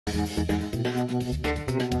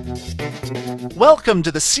Welcome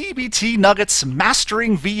to the CBT Nuggets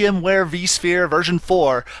Mastering VMware vSphere version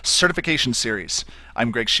 4 certification series.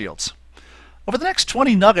 I'm Greg Shields. Over the next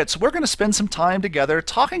 20 nuggets, we're going to spend some time together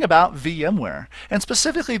talking about VMware, and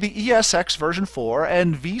specifically the ESX version 4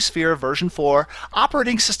 and vSphere version 4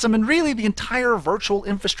 operating system, and really the entire virtual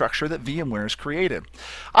infrastructure that VMware has created.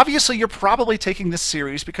 Obviously, you're probably taking this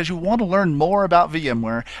series because you want to learn more about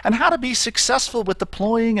VMware and how to be successful with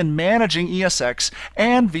deploying and managing ESX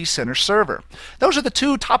and vCenter Server. Those are the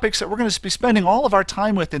two topics that we're going to be spending all of our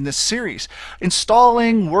time with in this series: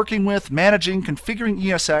 installing, working with, managing, configuring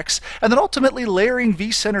ESX, and then ultimately layering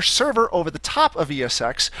vCenter Server over the top of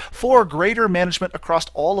ESX for greater management across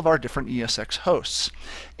all of our different ESX hosts.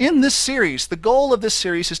 In this series, the goal of this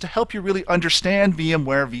series is to help you really understand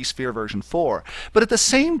VMware vSphere version 4. But at the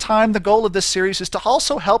same time, the goal of this series is to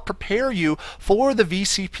also help prepare you for the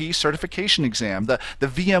VCP certification exam, the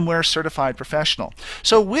VMware Certified Professional.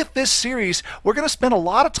 So with this series, we're going to spend a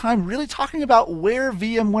lot of time really talking about where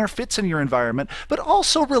VMware fits in your environment, but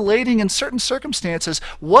also relating in certain circumstances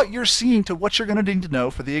what you're seeing to what you're going to need to know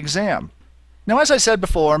for the exam. Now, as I said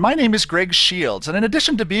before, my name is Greg Shields, and in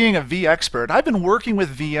addition to being a vExpert, I've been working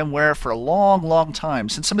with VMware for a long time,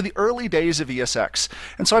 since some of the early days of ESX.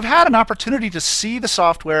 And so I've had an opportunity to see the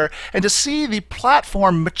software and to see the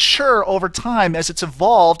platform mature over time as it's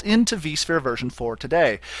evolved into vSphere version 4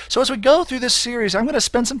 today. So as we go through this series, I'm going to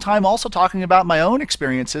spend some time also talking about my own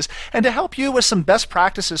experiences and to help you with some best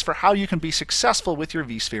practices for how you can be successful with your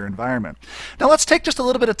vSphere environment. Now let's take just a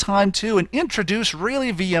little bit of time too and introduce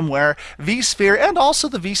really VMware, vSphere, and also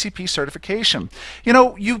the VCP certification. You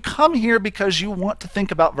know, you come here because you want to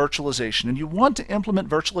think about virtualization and you want to implement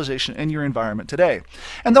virtualization in your environment today.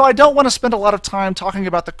 And though I don't want to spend a lot of time talking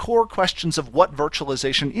about the core questions of what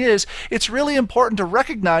virtualization is, it's really important to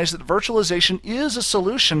recognize that virtualization is a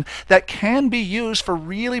solution that can be used for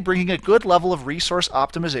really bringing a good level of resource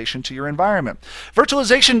optimization to your environment.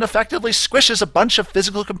 Virtualization effectively squishes a bunch of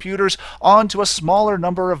physical computers onto a smaller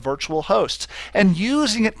number of virtual hosts, and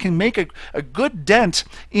using it can make a good dent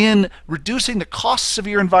in reducing the costs of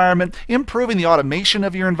your environment, improving the automation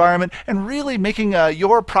of your environment, and really making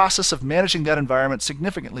your process of managing that environment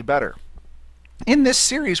significantly better. In this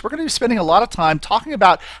series, we're going to be spending a lot of time talking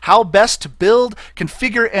about how best to build,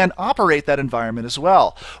 configure, and operate that environment as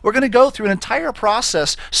well. We're going to go through an entire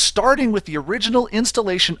process starting with the original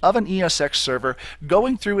installation of an ESX server,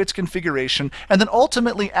 going through its configuration, and then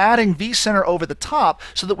ultimately adding vCenter over the top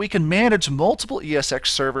so that we can manage multiple ESX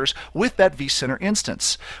servers with that vCenter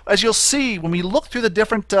instance. As you'll see, when we look through the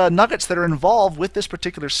different nuggets that are involved with this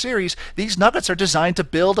particular series, these nuggets are designed to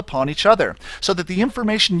build upon each other so that the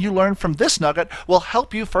information you learn from this nugget will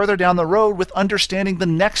help you further down the road with understanding the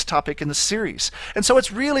next topic in the series. And so it's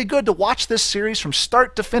really good to watch this series from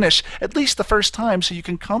start to finish, at least the first time, so you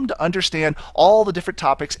can come to understand all the different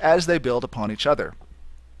topics as they build upon each other.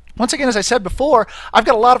 Once again, as I said before, I've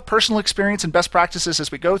got a lot of personal experience and best practices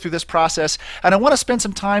as we go through this process, and I want to spend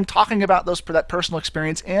some time talking about that personal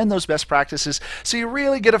experience and those best practices so you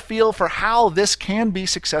really get a feel for how this can be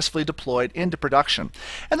successfully deployed into production.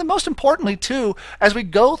 And then most importantly too, as we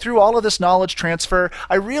go through all of this knowledge transfer,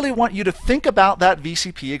 I really want you to think about that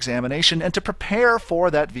VCP examination and to prepare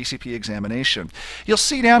for that VCP examination. You'll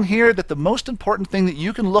see down here that the most important thing that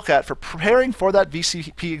you can look at for preparing for that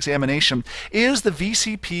VCP examination is the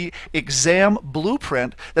VCP exam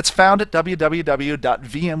blueprint that's found at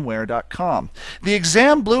www.vmware.com. The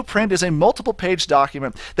exam blueprint is a multiple-page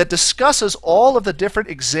document that discusses all of the different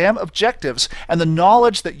exam objectives and the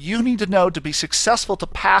knowledge that you need to know to be successful to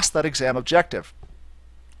pass that exam objective.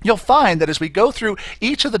 You'll find that as we go through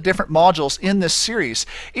each of the different modules in this series,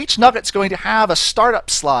 each nugget's going to have a startup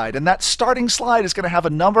slide, and that starting slide is going to have a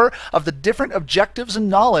number of the different objectives and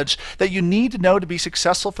knowledge that you need to know to be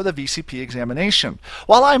successful for the VCP examination.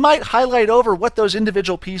 While I might highlight over what those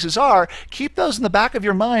individual pieces are, keep those in the back of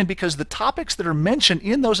your mind because the topics that are mentioned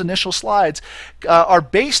in those initial slides are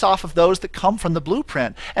based off of those that come from the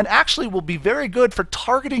blueprint, and actually will be very good for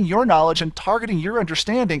targeting your knowledge and targeting your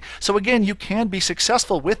understanding, so again, you can be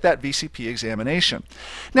successful with that VCP examination.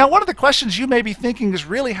 Now, one of the questions you may be thinking is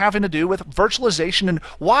really having to do with virtualization and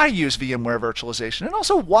why use VMware virtualization, and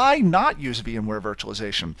also why not use VMware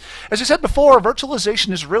virtualization. As I said before,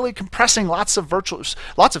 virtualization is really compressing lots of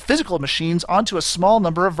physical machines onto a small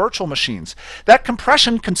number of virtual machines. That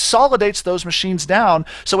compression consolidates those machines down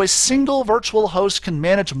so a single virtual host can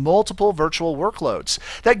manage multiple virtual workloads.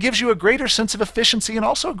 That gives you a greater sense of efficiency and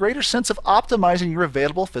also a greater sense of optimizing your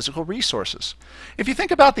available physical resources. If you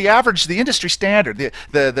think about about the average, the industry standard,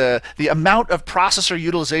 the amount of processor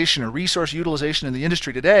utilization or resource utilization in the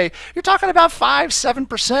industry today, you're talking about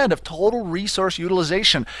 5-7% of total resource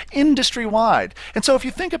utilization industry-wide. And so if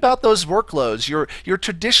you think about those workloads, your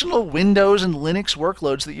traditional Windows and Linux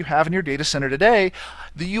workloads that you have in your data center today,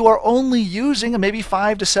 you are only using maybe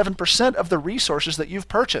 5 to 7% of the resources that you've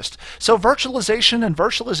purchased. So virtualization and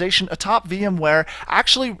virtualization atop VMware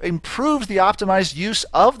actually improves the optimized use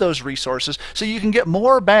of those resources so you can get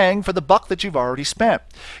more bang for the buck that you've already spent.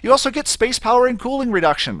 You also get space, power, and cooling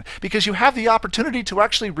reduction because you have the opportunity to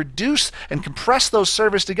actually reduce and compress those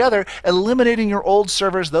servers together, eliminating your old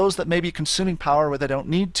servers, those that may be consuming power where they don't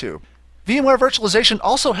need to. VMware Virtualization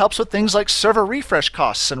also helps with things like server refresh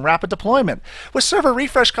costs and rapid deployment. With server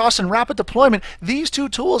refresh costs and rapid deployment, these two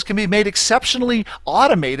tools can be made exceptionally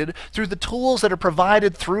automated through the tools that are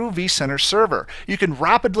provided through vCenter Server. You can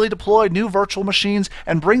rapidly deploy new virtual machines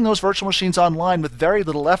and bring those virtual machines online with very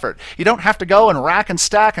little effort. You don't have to go and rack and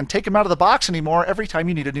stack and take them out of the box anymore every time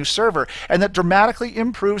you need a new server, and that dramatically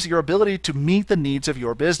improves your ability to meet the needs of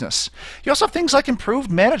your business. You also have things like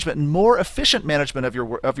improved management and more efficient management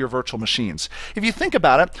of your virtual machines. If you think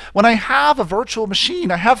about it, when I have a virtual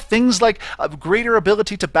machine, I have things like a greater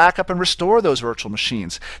ability to back up and restore those virtual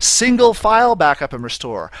machines, single file backup and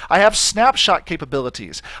restore. I have snapshot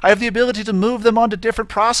capabilities. I have the ability to move them onto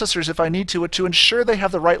different processors if I need to ensure they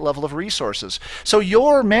have the right level of resources. So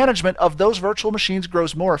your management of those virtual machines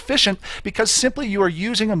grows more efficient because simply you are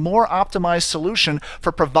using a more optimized solution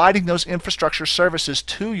for providing those infrastructure services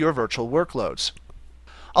to your virtual workloads.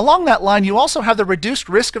 Along that line, you also have the reduced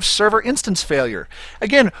risk of server instance failure.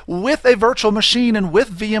 Again, with a virtual machine and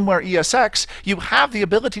with VMware ESX, you have the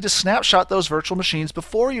ability to snapshot those virtual machines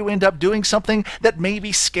before you end up doing something that may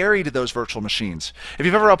be scary to those virtual machines. If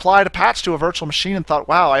you've ever applied a patch to a virtual machine and thought,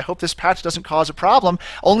 wow, I hope this patch doesn't cause a problem,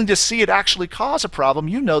 only to see it actually cause a problem,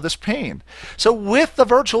 you know this pain. So with the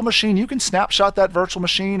virtual machine, you can snapshot that virtual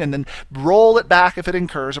machine and then roll it back if it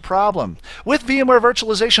incurs a problem. With VMware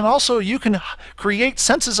Virtualization also, you can create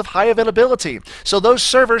of high availability. So those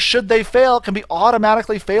servers, should they fail, can be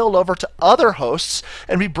automatically failed over to other hosts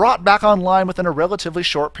and be brought back online within a relatively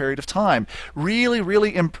short period of time.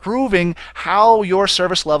 Really improving how your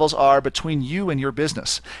service levels are between you and your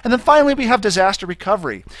business. And then finally, we have disaster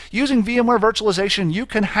recovery. Using VMware Virtualization, you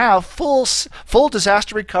can have full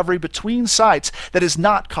disaster recovery between sites that is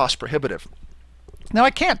not cost prohibitive. Now, I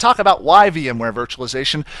can't talk about why VMware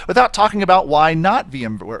Virtualization without talking about why not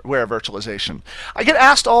VMware Virtualization. I get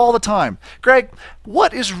asked all the time, Greg,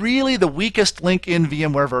 what is really the weakest link in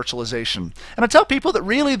VMware Virtualization? And I tell people that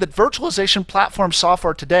really the virtualization platform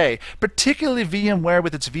software today, particularly VMware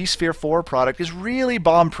with its vSphere 4 product, is really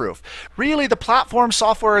bomb-proof. Really, the platform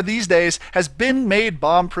software these days has been made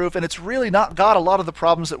bomb-proof, and it's really not got a lot of the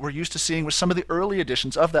problems that we're used to seeing with some of the early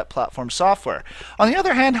editions of that platform software. On the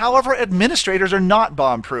other hand, however, administrators are not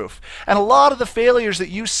bomb-proof. And a lot of the failures that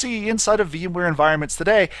you see inside of VMware environments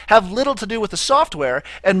today have little to do with the software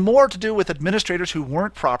and more to do with administrators who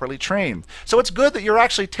weren't properly trained. So it's good that you're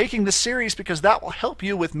actually taking this series because that will help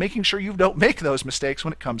you with making sure you don't make those mistakes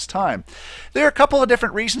when it comes time. There are a couple of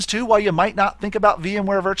different reasons too why you might not think about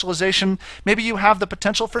VMware Virtualization. Maybe you have the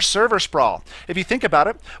potential for server sprawl. If you think about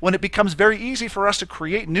it, when it becomes very easy for us to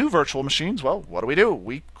create new virtual machines, well, what do?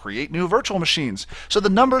 We create new virtual machines. So the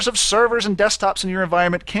numbers of servers and desktops in your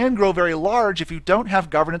environment can grow very large if you don't have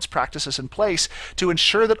governance practices in place to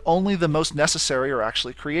ensure that only the most necessary are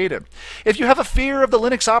actually created. If you have a fear of the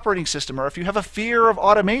Linux operating system or if you have a fear of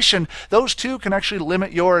automation, those two can actually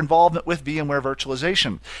limit your involvement with VMware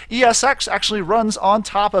Virtualization. ESX actually runs on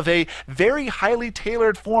top of a very highly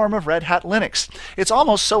tailored form of Red Hat Linux. It's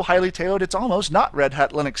almost so highly tailored it's almost not Red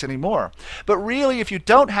Hat Linux anymore. But really, if you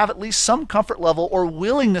don't have at least some comfort level or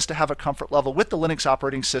willingness to have a comfort level with the Linux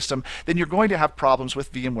operating system, then you're going to have problems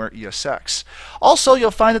with VMware ESX. Also, you'll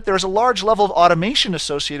find that there's a large level of automation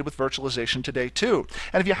associated with virtualization today too.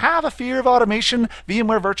 And if you have a fear of automation,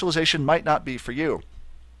 VMware Virtualization might not be for you.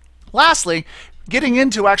 Lastly, getting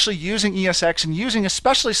into actually using ESX and using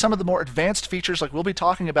especially some of the more advanced features like we'll be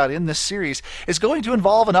talking about in this series is going to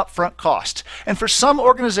involve an upfront cost. And for some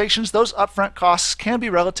organizations, those upfront costs can be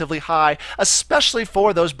relatively high, especially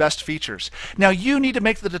for those best features. Now, you need to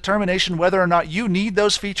make the determination whether or not you need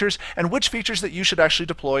those features and which features that you should actually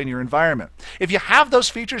deploy in your environment. If you have those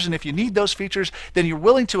features and if you need those features, then you're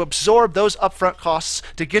willing to absorb those upfront costs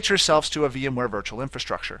to get yourselves to a VMware virtual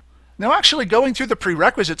infrastructure. Now, actually going through the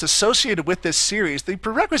prerequisites associated with this series, the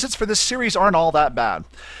prerequisites for this series aren't all that bad.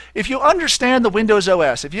 If you understand the Windows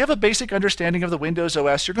OS, if you have a basic understanding of the Windows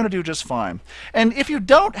OS, you're going to do just fine. And if you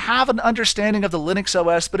don't have an understanding of the Linux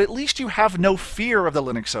OS, but at least you have no fear of the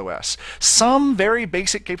Linux OS, some very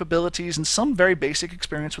basic capabilities and some very basic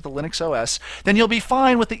experience with the Linux OS, then you'll be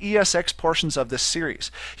fine with the ESX portions of this series.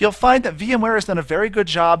 You'll find that VMware has done a very good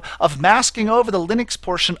job of masking over the Linux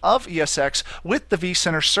portion of ESX with the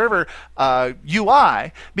vCenter Server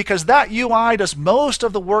UI, because that UI does most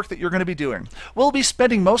of the work that you're going to be doing. We'll be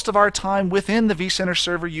spending most of our time within the vCenter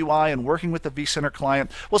Server UI and working with the vCenter client.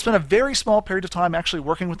 We'll spend a very small period of time actually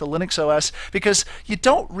working with the Linux OS, because you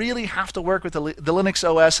don't really have to work with the Linux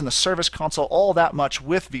OS and the Service Console all that much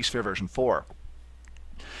with vSphere version 4.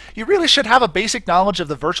 You really should have a basic knowledge of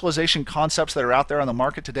the virtualization concepts that are out there on the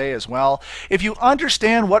market today as well. If you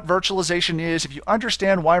understand what virtualization is, if you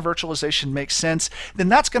understand why virtualization makes sense, then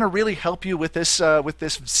that's going to really help you with this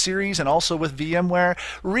series and also with VMware.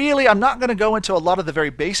 Really, I'm not going to go into a lot of the very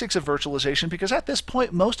basics of virtualization, because at this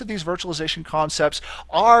point, most of these virtualization concepts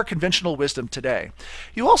are conventional wisdom today.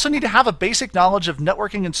 You also need to have a basic knowledge of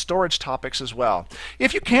networking and storage topics as well.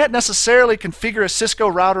 If you can't necessarily configure a Cisco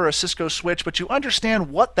router or a Cisco switch, but you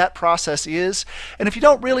understand what that process is, and if you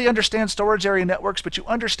don't really understand storage area networks, but you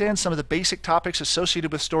understand some of the basic topics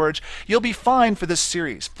associated with storage, you'll be fine for this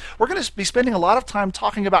series. We're going to be spending a lot of time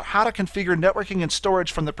talking about how to configure networking and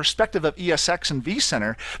storage from the perspective of ESX and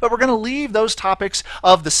vCenter, but we're going to leave those topics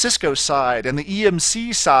of the Cisco side and the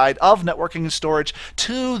EMC side of networking and storage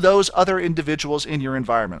to those other individuals in your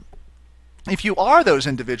environment. If you are those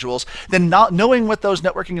individuals, then not knowing what those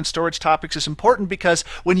networking and storage topics is important, because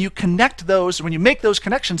when you connect those, when you make those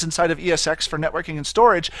connections inside of ESX for networking and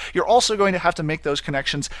storage, you're also going to have to make those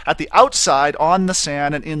connections at the outside on the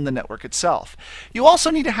SAN and in the network itself. You also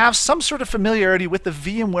need to have some sort of familiarity with the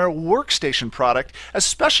VMware Workstation product,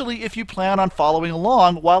 especially if you plan on following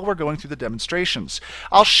along while we're going through the demonstrations.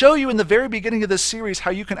 I'll show you in the very beginning of this series how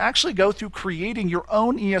you can actually go through creating your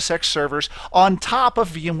own ESX servers on top of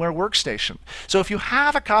VMware Workstation. So if you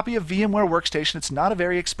have a copy of VMware Workstation, it's not a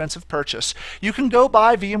very expensive purchase. You can go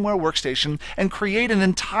buy VMware Workstation and create an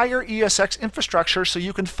entire ESX infrastructure so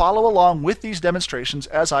you can follow along with these demonstrations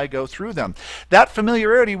as I go through them. That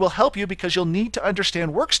familiarity will help you, because you'll need to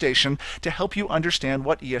understand Workstation to help you understand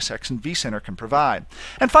what ESX and vCenter can provide.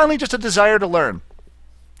 And finally, just a desire to learn.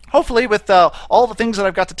 Hopefully, with all the things that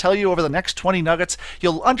I've got to tell you over the next 20 nuggets,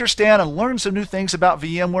 you'll understand and learn some new things about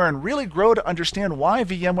VMware and really grow to understand why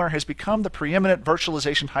VMware has become the preeminent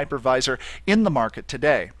virtualization hypervisor in the market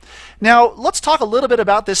today. Now, let's talk a little bit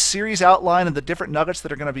about this series outline and the different nuggets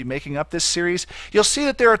that are going to be making up this series. You'll see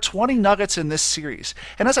that there are 20 nuggets in this series.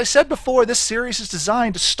 And as I said before, this series is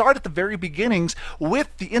designed to start at the very beginnings with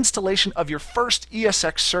the installation of your first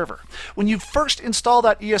ESX server. When you first install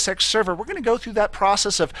that ESX server, we're going to go through that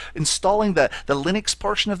process of installing the Linux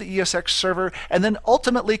portion of the ESX server, and then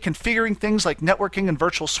ultimately configuring things like networking and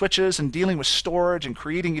virtual switches and dealing with storage and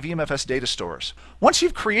creating VMFS data stores. Once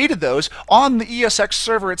you've created those on the ESX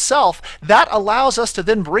server itself, that allows us to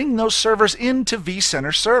then bring those servers into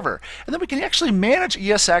vCenter Server. And then we can actually manage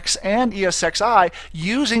ESX and ESXi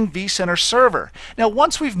using vCenter Server. Now,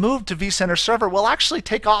 once we've moved to vCenter Server, we'll actually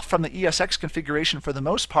take off from the ESX configuration for the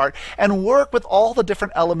most part and work with all the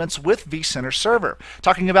different elements with vCenter Server,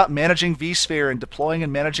 talking about managing vSphere and deploying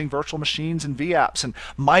and managing virtual machines and vApps and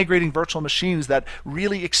migrating virtual machines, that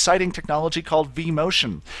really exciting technology called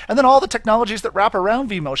vMotion. And then all the technologies that wrap around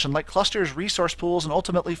vMotion, like clusters, resource pools, and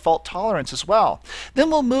ultimately fault tolerance as well. Then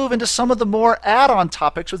we'll move into some of the more add-on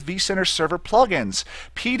topics with vCenter Server plugins,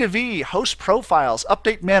 P2V, host profiles,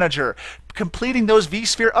 update manager, completing those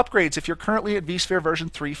vSphere upgrades if you're currently at vSphere version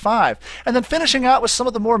 3.5, and then finishing out with some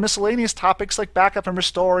of the more miscellaneous topics like backup and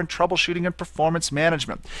restore and troubleshooting and performance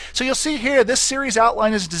management. So you'll see here, this series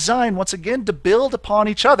outline is designed once again to build upon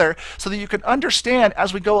each other so that you can understand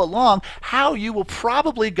as we go along how you will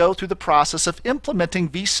probably go through the process of implementing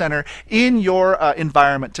vCenter in your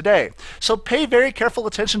environment today. So pay very careful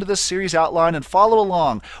attention to this series outline and follow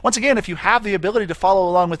along. Once again, if you have the ability to follow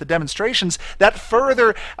along with the demonstrations, that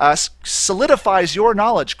further solidifies your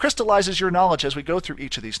knowledge, crystallizes your knowledge as we go through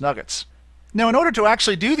each of these nuggets. Now, in order to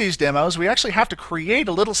actually do these demos, we actually have to create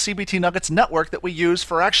a little CBT Nuggets network that we use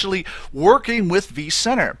for actually working with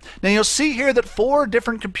vCenter. Now, you'll see here that 4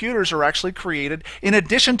 different computers are actually created in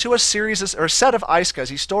addition to a series or a set of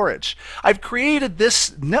iSCSI storage. I've created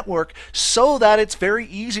this network so that it's very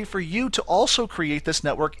easy for you to also create this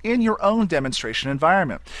network in your own demonstration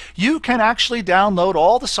environment. You can actually download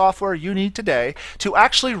all the software you need today to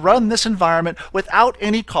actually run this environment without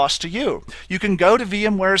any cost to you. You can go to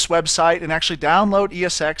VMware's website and actually download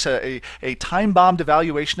ESX, a time-bombed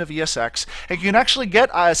evaluation of ESX, and you can actually get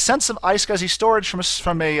a sense of iSCSI storage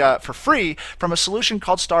for free from a solution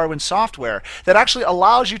called Starwind Software that actually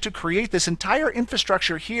allows you to create this entire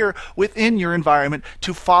infrastructure here within your environment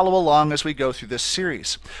to follow along as we go through this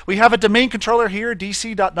series. We have a domain controller here,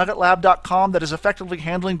 dc.nuggetlab.com, that is effectively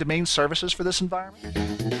handling domain services for this environment.